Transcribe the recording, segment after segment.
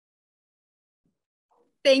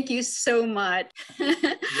Thank you so much. Yeah.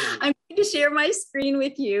 I'm going to share my screen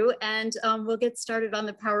with you and we'll get started on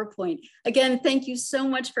the PowerPoint. Again, thank you so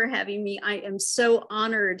much for having me. I am so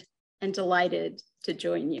honored and delighted to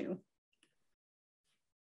join you.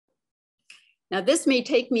 Now, this may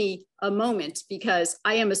take me a moment because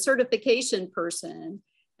I am a certification person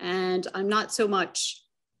and I'm not so much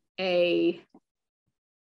a,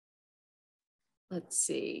 let's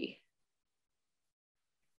see.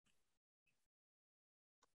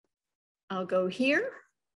 I'll go here.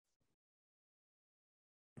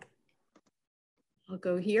 I'll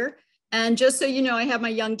go here. And just so you know, I have my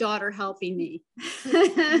young daughter helping me.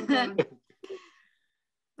 I'm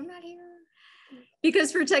not here.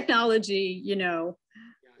 Because for technology, you know,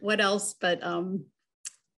 what else but a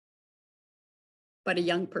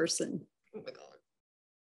young person. Oh my God.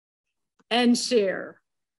 And share.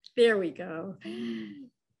 There we go.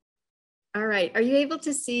 All right. Are you able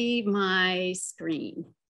to see my screen?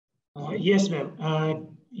 Yes, ma'am.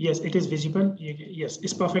 Yes, it is visible. Yes,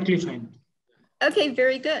 it's perfectly fine. Okay,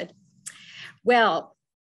 very good. Well,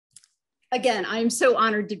 again, I'm so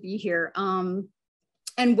honored to be here and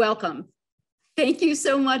welcome. Thank you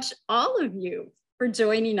so much, all of you, for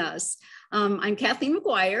joining us. I'm Kathleen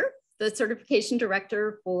Maguire, the Certification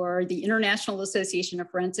Director for the International Association of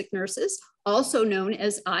Forensic Nurses, also known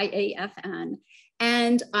as IAFN.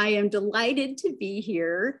 And I am delighted to be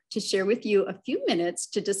here to share with you a few minutes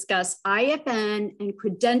to discuss IAFN and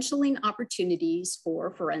credentialing opportunities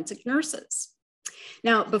for forensic nurses.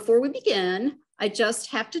 Now, before we begin, I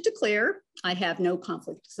just have to declare I have no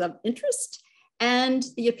conflicts of interest and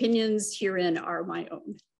the opinions herein are my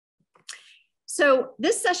own. So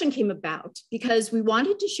this session came about because we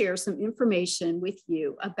wanted to share some information with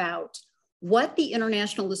you about what the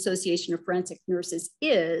International Association of Forensic Nurses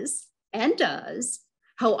is and does,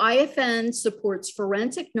 how IAFN supports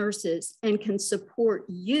forensic nurses and can support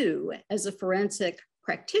you as a forensic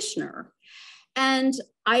practitioner, and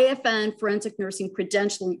IAFN forensic nursing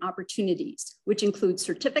credentialing opportunities, which include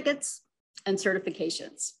certificates and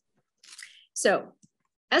certifications. So,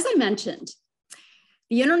 as I mentioned,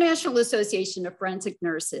 the International Association of Forensic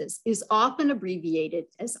Nurses is often abbreviated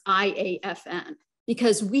as IAFN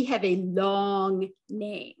because we have a long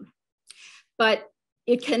name, but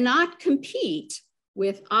it cannot compete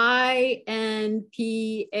with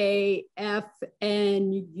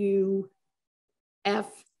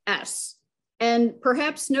INPAFNUFS. And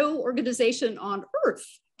perhaps no organization on earth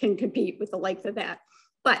can compete with the likes of that.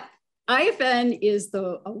 But IAFN is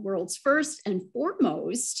the world's first and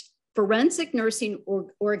foremost forensic nursing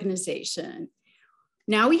organization.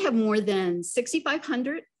 Now we have more than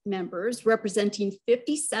 6,500 members representing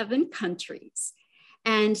 57 countries.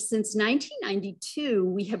 And since 1992,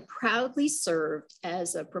 we have proudly served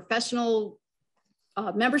as a professional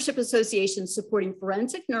membership association supporting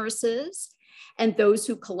forensic nurses and those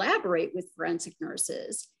who collaborate with forensic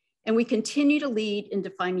nurses. And we continue to lead in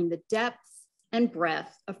defining the depth and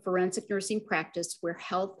breadth of forensic nursing practice where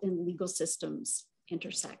health and legal systems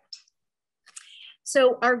intersect.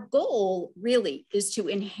 So our goal really is to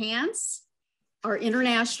enhance our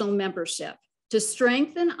international membership, to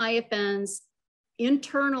strengthen IAFN's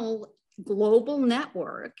internal global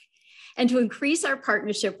network, and to increase our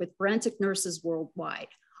partnership with forensic nurses worldwide.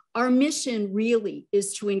 Our mission really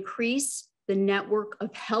is to increase the network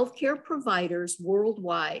of healthcare providers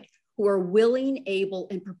worldwide who are willing, able,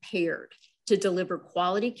 and prepared to deliver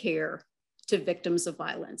quality care to victims of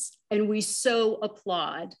violence. And we so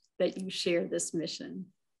applaud that you share this mission.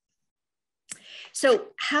 So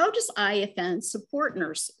how does IAFN support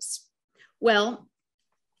nurses? Well,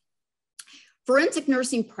 forensic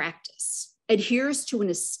nursing practice adheres to an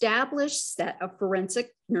established set of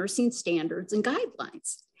forensic nursing standards and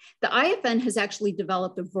guidelines. The IAFN has actually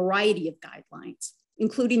developed a variety of guidelines,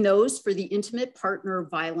 including those for the intimate partner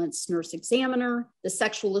violence nurse examiner, the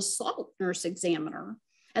sexual assault nurse examiner,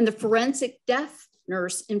 and the forensic death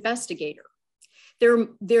nurse investigator. There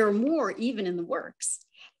are more even in the works.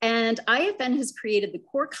 And IAFN has created the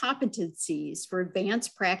core competencies for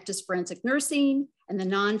advanced practice forensic nursing and the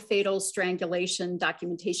non-fatal strangulation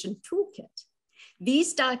documentation toolkit.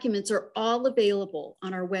 These documents are all available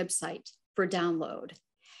on our website for download.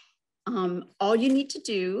 All you need to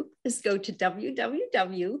do is go to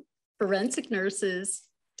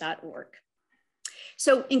www.forensicnurses.org.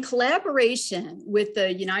 So in collaboration with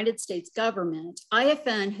the United States government,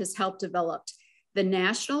 IAFN has helped develop the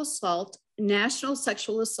National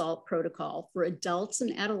Sexual Assault Protocol for adults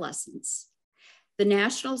and adolescents, the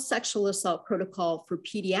National Sexual Assault Protocol for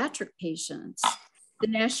pediatric patients, the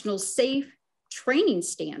National Safe Training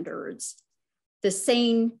Standards, the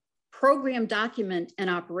SANE program document and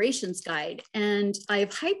operations guide. And I've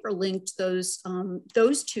hyperlinked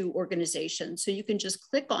those two organizations. So you can just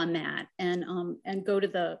click on that and go to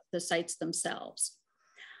the sites themselves.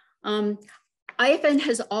 IAFN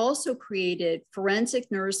has also created forensic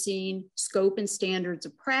nursing scope and standards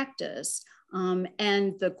of practice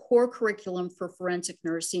and the core curriculum for forensic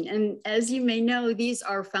nursing. And as you may know, these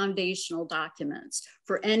are foundational documents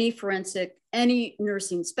for any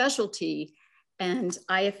nursing specialty. And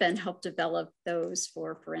IAFN helped develop those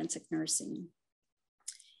for forensic nursing.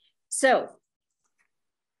 So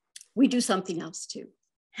we do something else too.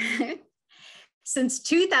 Since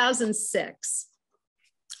 2006,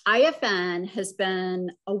 IAFN has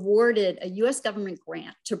been awarded a US government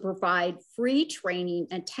grant to provide free training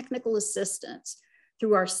and technical assistance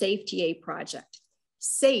through our SAFE TA project.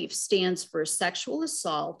 SAFE stands for Sexual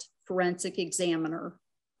Assault Forensic Examiner,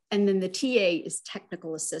 and then the TA is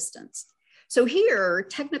technical assistance. So here,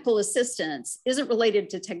 technical assistance isn't related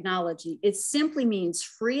to technology. It simply means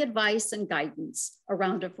free advice and guidance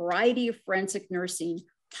around a variety of forensic nursing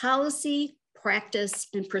policy, practice,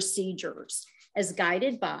 and procedures as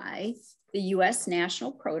guided by the US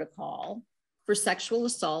National Protocol for Sexual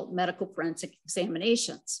Assault Medical Forensic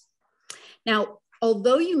Examinations. Now,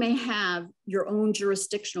 although you may have your own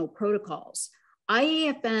jurisdictional protocols,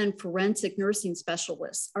 IAFN forensic nursing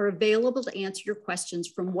specialists are available to answer your questions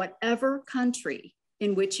from whatever country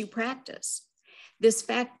in which you practice. This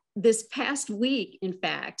past week, in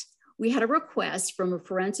fact, we had a request from a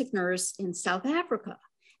forensic nurse in South Africa.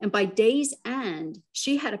 And by day's end,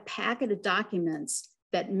 she had a packet of documents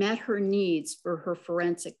that met her needs for her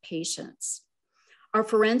forensic patients. Our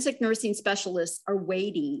forensic nursing specialists are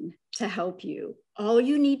waiting to help you. All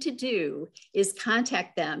you need to do is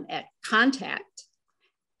contact them at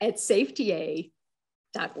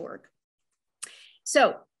contact@safeta.org.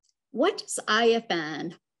 So what does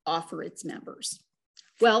IAFN offer its members?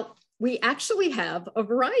 Well, we actually have a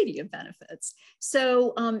variety of benefits.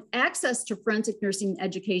 So access to forensic nursing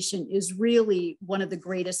education is really one of the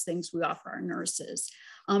greatest things we offer our nurses.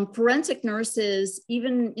 Forensic nurses,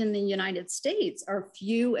 even in the United States, are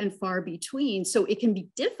few and far between, so it can be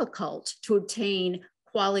difficult to obtain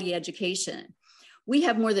quality education. We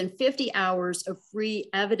have more than 50 hours of free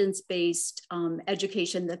evidence-based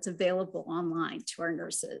education that's available online to our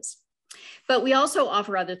nurses. But we also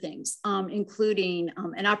offer other things, including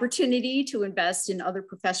an opportunity to invest in other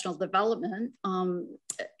professional development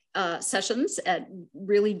sessions at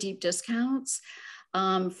really deep discounts,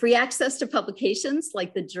 free access to publications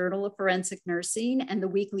like the Journal of Forensic Nursing and the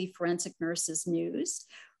weekly Forensic Nurses News,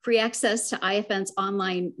 free access to IAFN's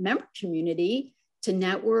online member community to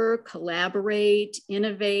network, collaborate,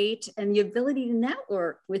 innovate, and the ability to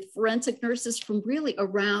network with forensic nurses from really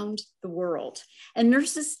around the world. And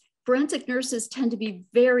forensic nurses tend to be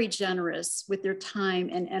very generous with their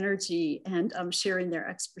time and energy and sharing their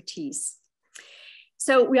expertise.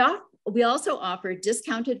 So we also offer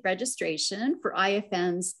discounted registration for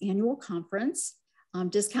IAFN's annual conference,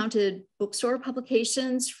 discounted bookstore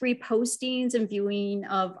publications, free postings and viewing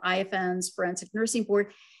of IAFN's Forensic Nursing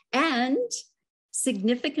Board, and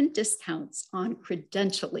significant discounts on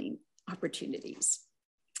credentialing opportunities.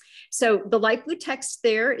 So the light blue text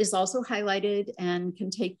there is also highlighted and can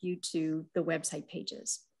take you to the website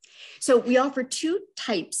pages. So we offer two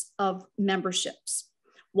types of memberships.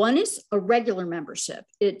 One is a regular membership.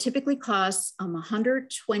 It typically costs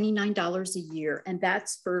 $129 a year, and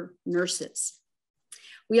that's for nurses.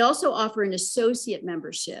 We also offer an associate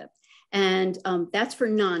membership, and that's for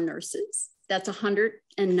non-nurses. That's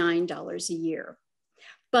 $109 a year.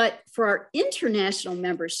 But for our international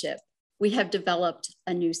membership, we have developed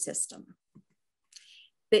a new system.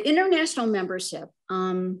 The international membership,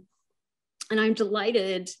 and I'm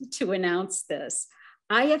delighted to announce this,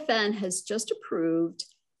 IAFN has just approved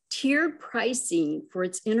tiered pricing for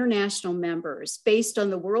its international members based on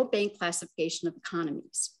the World Bank classification of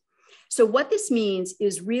economies. So what this means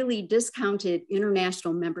is really discounted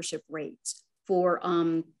international membership rates for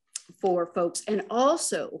folks, and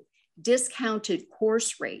also discounted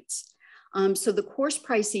course rates. So the course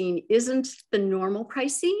pricing isn't the normal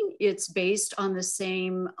pricing. It's based on the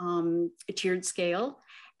same tiered scale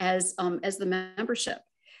as the membership.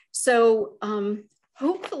 So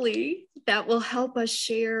hopefully that will help us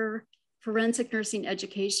share forensic nursing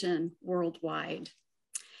education worldwide.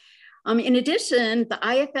 In addition, the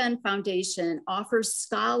IAFN Foundation offers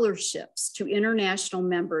scholarships to international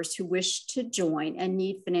members who wish to join and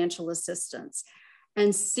need financial assistance.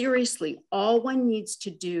 And seriously, all one needs to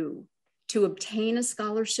do to obtain a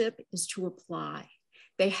scholarship is to apply.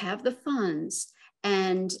 They have the funds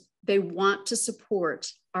and they want to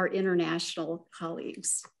support our international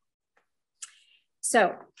colleagues.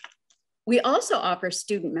 So we also offer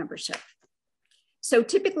student membership. So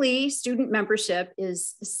typically student membership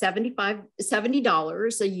is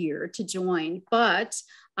 $70 a year to join, but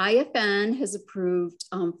IAFN has approved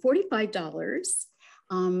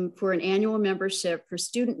 $45 for an annual membership for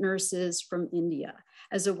student nurses from India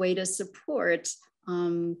as a way to support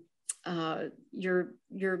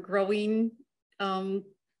your growing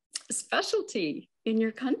specialty in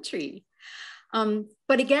your country.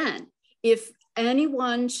 But again, if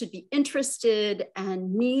anyone should be interested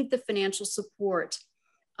and need the financial support,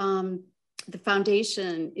 the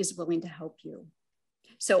foundation is willing to help you.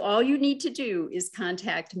 So all you need to do is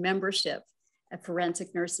contact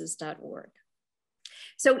membership@forensicnurses.org.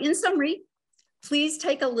 So in summary, please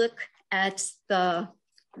take a look at the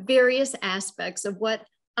various aspects of what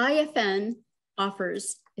IAFN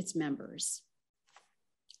offers its members.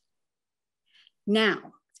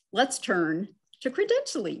 Now, let's turn to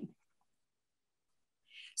credentialing.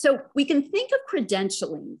 So we can think of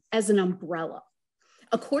credentialing as an umbrella.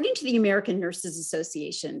 According to the American Nurses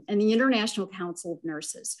Association and the International Council of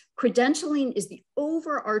Nurses, credentialing is the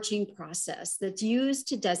overarching process that's used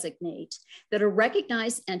to designate that a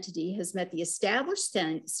recognized entity has met the established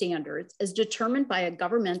standards as determined by a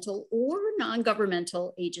governmental or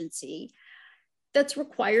non-governmental agency that's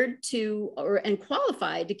required to and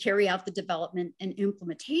qualified to carry out the development and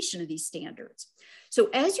implementation of these standards. So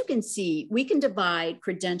as you can see, we can divide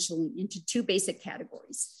credentialing into two basic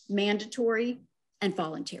categories: mandatory and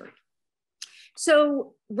voluntary.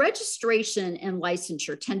 So registration and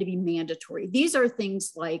licensure tend to be mandatory. These are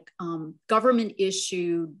things like government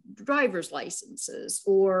issued driver's licenses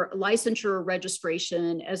or licensure or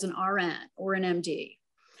registration as an RN or an MD.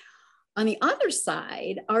 On the other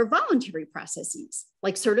side are voluntary processes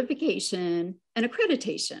like certification and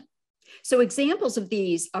accreditation. So examples of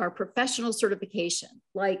these are professional certification,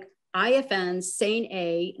 like IAFN's SANE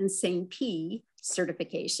A and SANE P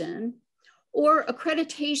certification, or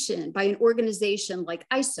accreditation by an organization like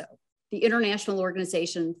ISO, the International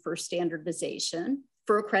Organization for Standardization,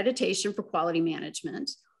 for accreditation for quality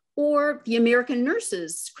management, or the American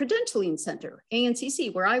Nurses Credentialing Center,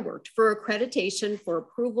 ANCC, where I worked, for accreditation for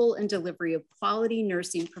approval and delivery of quality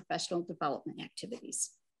nursing professional development activities.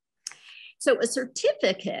 So a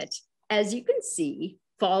certificate, as you can see,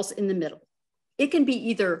 falls in the middle. It can be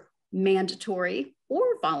either mandatory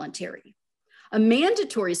or voluntary. A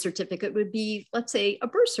mandatory certificate would be, let's say, a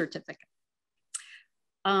birth certificate.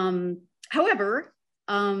 However,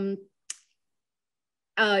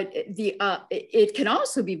 it can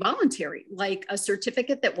also be voluntary, like a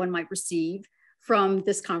certificate that one might receive from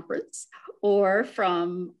this conference or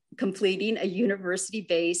from completing a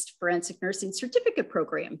university-based forensic nursing certificate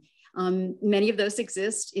program. Many of those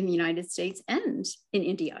exist in the United States and in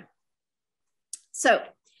India. So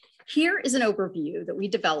here is an overview that we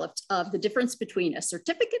developed of the difference between a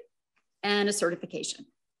certificate and a certification.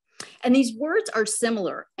 And these words are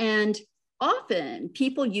similar, and often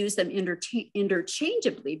people use them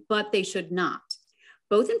interchangeably, but they should not.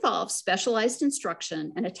 Both involve specialized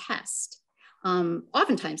instruction and a test,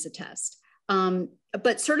 oftentimes a test.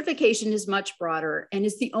 But certification is much broader and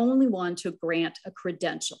is the only one to grant a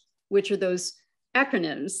credential, which are those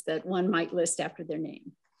acronyms that one might list after their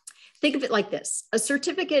name. Think of it like this. A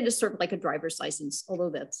certificate is sort of like a driver's license, although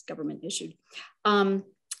that's government issued.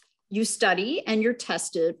 You study and you're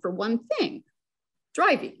tested for one thing,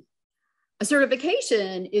 driving. A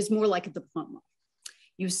certification is more like a diploma.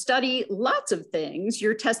 You study lots of things.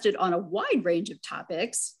 You're tested on a wide range of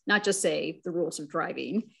topics, not just say the rules of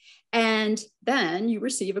driving, and then you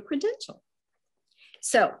receive a credential.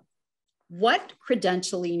 So what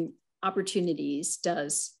credentialing opportunities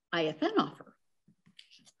does IAFN offer?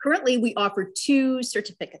 Currently, we offer 2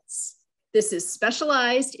 certificates. This is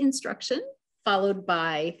specialized instruction followed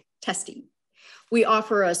by testing. We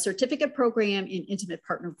offer a certificate program in intimate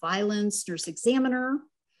partner violence, nurse examiner,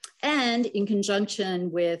 and in conjunction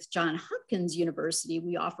with Johns Hopkins University,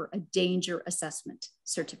 we offer a danger assessment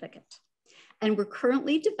certificate. And we're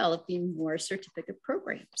currently developing more certificate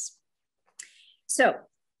programs. So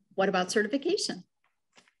what about certification?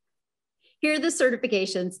 Here are the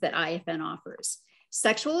certifications that IAFN offers.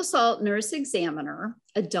 Sexual assault nurse examiner,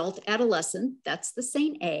 adult adolescent, that's the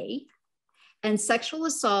SANE A, and sexual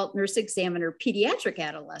assault nurse examiner, pediatric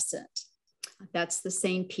adolescent, that's the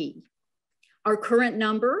SANE P. Our current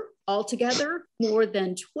number altogether, more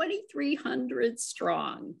than 2,300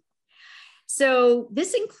 strong. So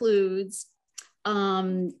this includes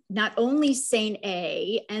not only SANE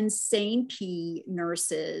A and SANE P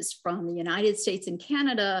nurses from the United States and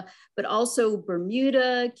Canada, but also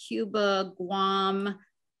Bermuda, Cuba, Guam,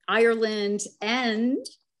 Ireland, and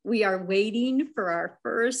we are waiting for our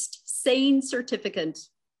first SANE certificate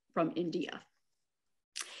from India.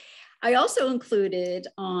 I also included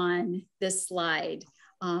on this slide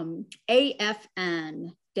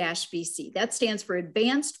AFN-BC. That stands for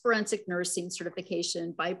Advanced Forensic Nursing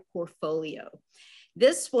Certification by Portfolio.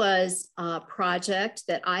 This was a project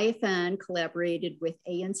that IAFN collaborated with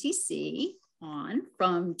ANCC on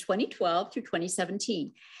from 2012 through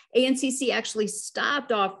 2017. ANCC actually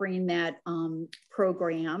stopped offering that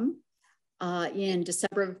program in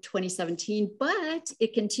December of 2017, but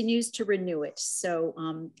it continues to renew it.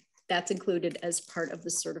 So that's included as part of the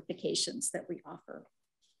certifications that we offer.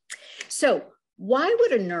 So why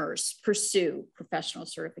would a nurse pursue professional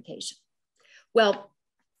certification? Well,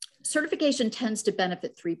 certification tends to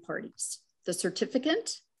benefit three parties: the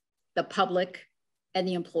certificant, the public, and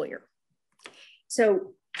the employer.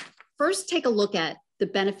 So first, take a look at the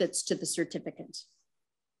benefits to the certificant.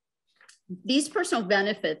 These personal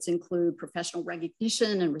benefits include professional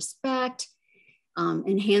recognition and respect,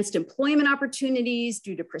 enhanced employment opportunities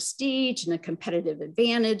due to prestige and a competitive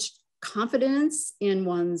advantage, confidence in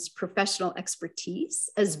one's professional expertise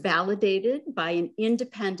as validated by an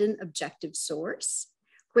independent, objective source,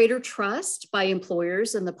 greater trust by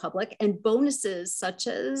employers and the public, and bonuses such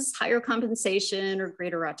as higher compensation or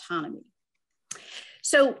greater autonomy.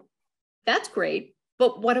 So that's great,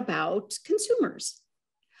 but what about consumers?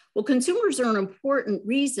 Well, consumers are an important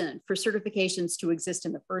reason for certifications to exist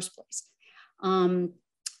in the first place.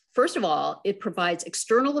 First of all, it provides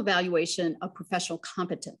external evaluation of professional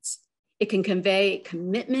competence. It can convey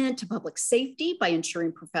commitment to public safety by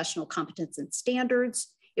ensuring professional competence and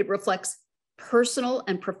standards. It reflects personal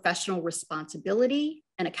and professional responsibility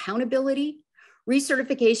and accountability.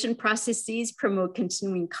 Recertification processes promote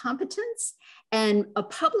continuing competence, and a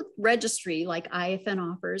public registry like IAFN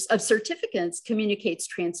offers of certificates communicates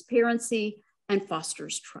transparency and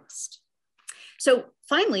fosters trust. So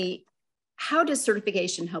finally, how does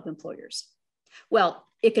certification help employers? Well,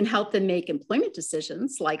 it can help them make employment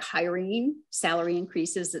decisions like hiring, salary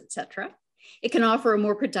increases, et cetera. It can offer a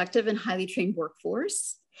more productive and highly trained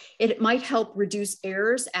workforce. It might help reduce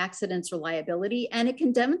errors, accidents, or liability, and it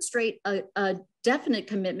can demonstrate a definite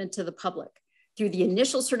commitment to the public through the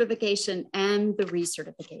initial certification and the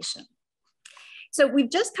recertification. So we've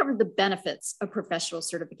just covered the benefits of professional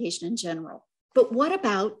certification in general, but what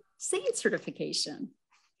about SANE certification?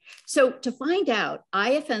 So to find out,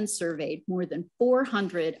 IAFN surveyed more than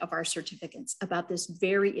 400 of our certificants about this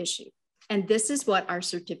very issue. And this is what our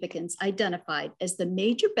certificants identified as the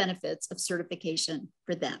major benefits of certification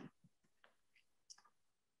for them.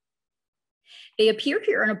 They appear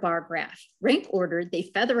here in a bar graph. Rank ordered, they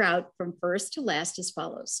feather out from first to last as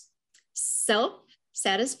follows: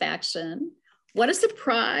 self-satisfaction. What a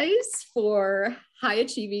surprise for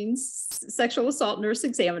high-achieving sexual assault nurse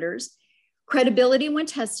examiners. Credibility when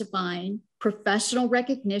testifying, professional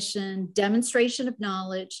recognition, demonstration of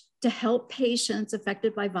knowledge to help patients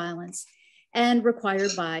affected by violence and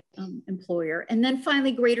required by employer. And then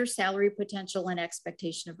finally, greater salary potential and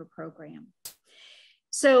expectation of a program.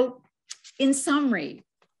 So in summary,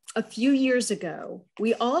 a few years ago,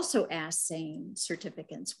 we also asked SANE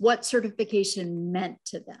certificants what certification meant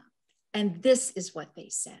to them. And this is what they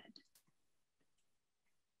said.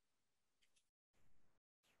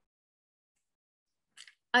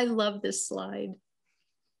 I love this slide.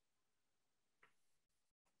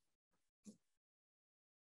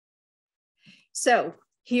 So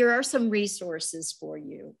here are some resources for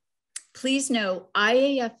you. Please know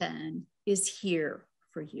IAFN is here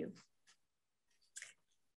for you.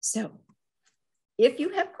 So if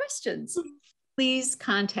you have questions, please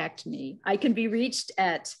contact me. I can be reached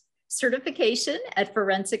at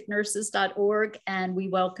certification@forensicnurses.org, and we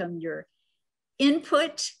welcome your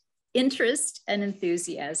input, interest, and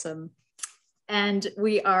enthusiasm. And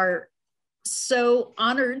we are so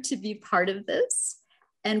honored to be part of this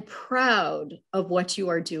and proud of what you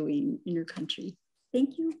are doing in your country.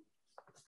 Thank you.